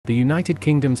the United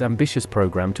Kingdom's ambitious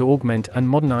program to augment and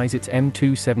modernize its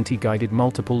M270 Guided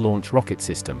Multiple Launch Rocket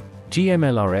System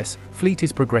 (GMLRS) fleet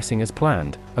is progressing as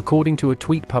planned, according to a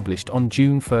tweet published on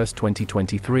June 1,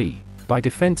 2023, by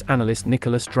defense analyst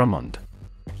Nicholas Drummond.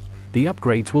 The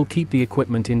upgrades will keep the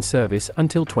equipment in service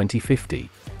until 2050.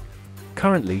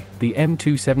 Currently, the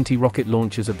M270 rocket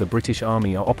launchers of the British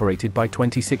Army are operated by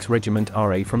 26 Regiment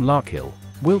RA from Larkhill,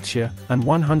 Wiltshire, and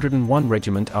 101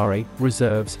 Regiment RA,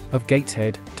 Reserves, of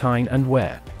Gateshead, Tyne and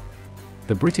Ware.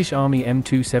 The British Army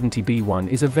M270B1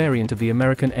 is a variant of the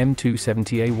American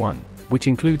M270A1, which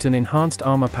includes an enhanced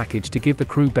armor package to give the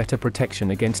crew better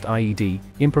protection against IED,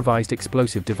 improvised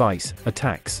explosive device,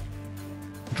 attacks.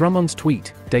 Drummond's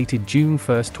tweet, dated June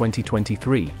 1,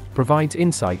 2023, provides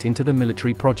insight into the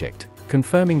military project,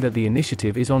 confirming that the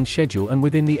initiative is on schedule and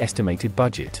within the estimated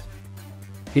budget.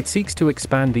 It seeks to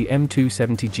expand the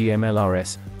M270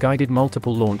 GMLRS, Guided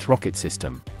Multiple Launch Rocket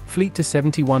System, fleet to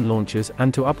 71 launchers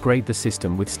and to upgrade the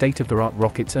system with state-of-the-art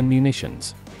rockets and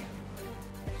munitions.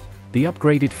 The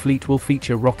upgraded fleet will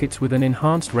feature rockets with an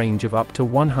enhanced range of up to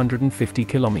 150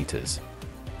 kilometers.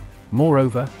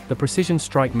 Moreover, the Precision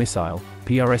Strike Missile,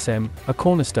 PRSM, a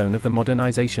cornerstone of the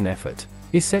modernization effort,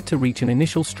 is set to reach an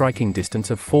initial striking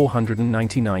distance of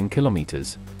 499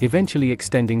 kilometers, eventually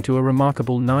extending to a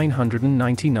remarkable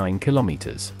 999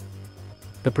 kilometers.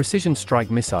 The Precision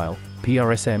Strike Missile,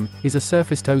 PRSM, is a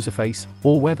surface-to-surface,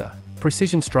 all-weather,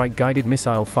 precision strike guided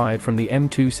missile fired from the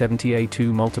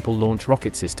M270A2 Multiple Launch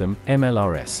Rocket System,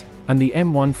 MLRS, and the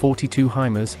M142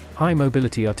 HIMARS, High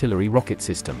Mobility Artillery Rocket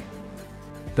System.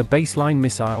 The baseline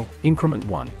missile, Increment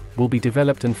 1, will be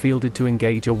developed and fielded to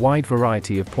engage a wide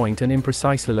variety of point and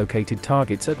imprecisely located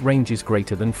targets at ranges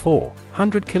greater than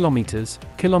 400 kilometers.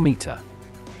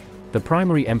 The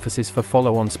primary emphasis for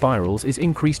follow-on spirals is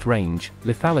increased range,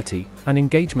 lethality, and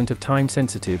engagement of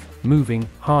time-sensitive, moving,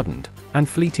 hardened, and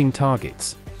fleeting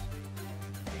targets.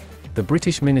 The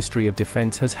British Ministry of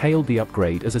Defence has hailed the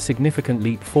upgrade as a significant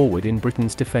leap forward in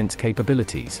Britain's defence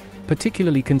capabilities,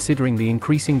 particularly considering the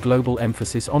increasing global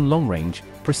emphasis on long-range,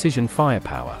 precision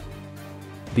firepower.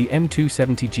 The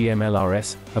M270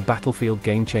 GMLRS, a battlefield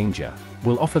game-changer,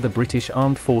 will offer the British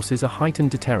Armed Forces a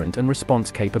heightened deterrent and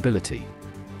response capability.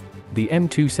 The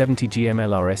M270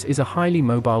 GMLRS is a highly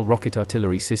mobile rocket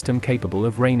artillery system capable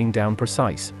of raining down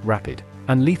precise, rapid,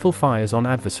 and lethal fires on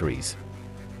adversaries.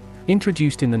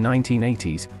 Introduced in the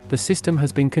 1980s, the system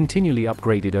has been continually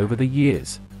upgraded over the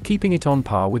years, keeping it on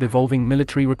par with evolving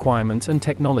military requirements and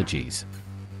technologies.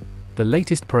 The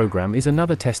latest program is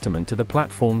another testament to the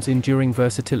platform's enduring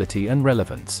versatility and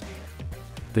relevance.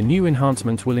 The new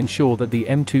enhancements will ensure that the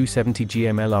M270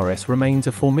 GMLRS remains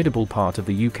a formidable part of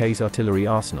the UK's artillery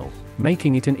arsenal,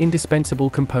 making it an indispensable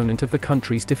component of the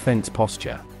country's defence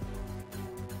posture.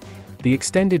 The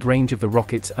extended range of the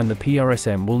rockets and the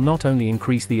PRSM will not only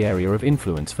increase the area of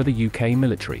influence for the UK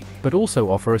military, but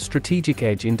also offer a strategic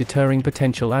edge in deterring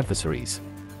potential adversaries.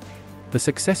 The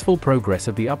successful progress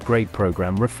of the upgrade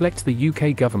program reflects the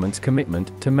UK government's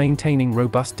commitment to maintaining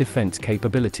robust defence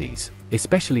capabilities,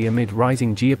 especially amid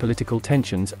rising geopolitical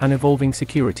tensions and evolving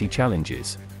security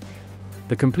challenges.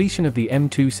 The completion of the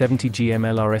M270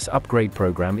 GMLRS upgrade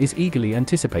program is eagerly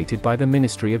anticipated by the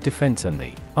Ministry of Defence and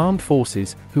the Armed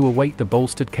Forces, who await the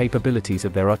bolstered capabilities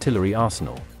of their artillery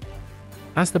arsenal.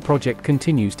 As the project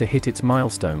continues to hit its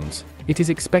milestones, it is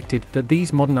expected that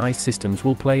these modernized systems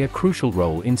will play a crucial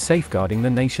role in safeguarding the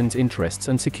nation's interests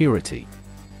and security.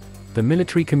 The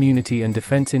military community and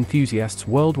defense enthusiasts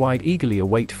worldwide eagerly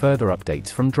await further updates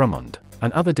from Drummond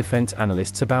and other defense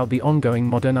analysts about the ongoing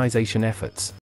modernization efforts.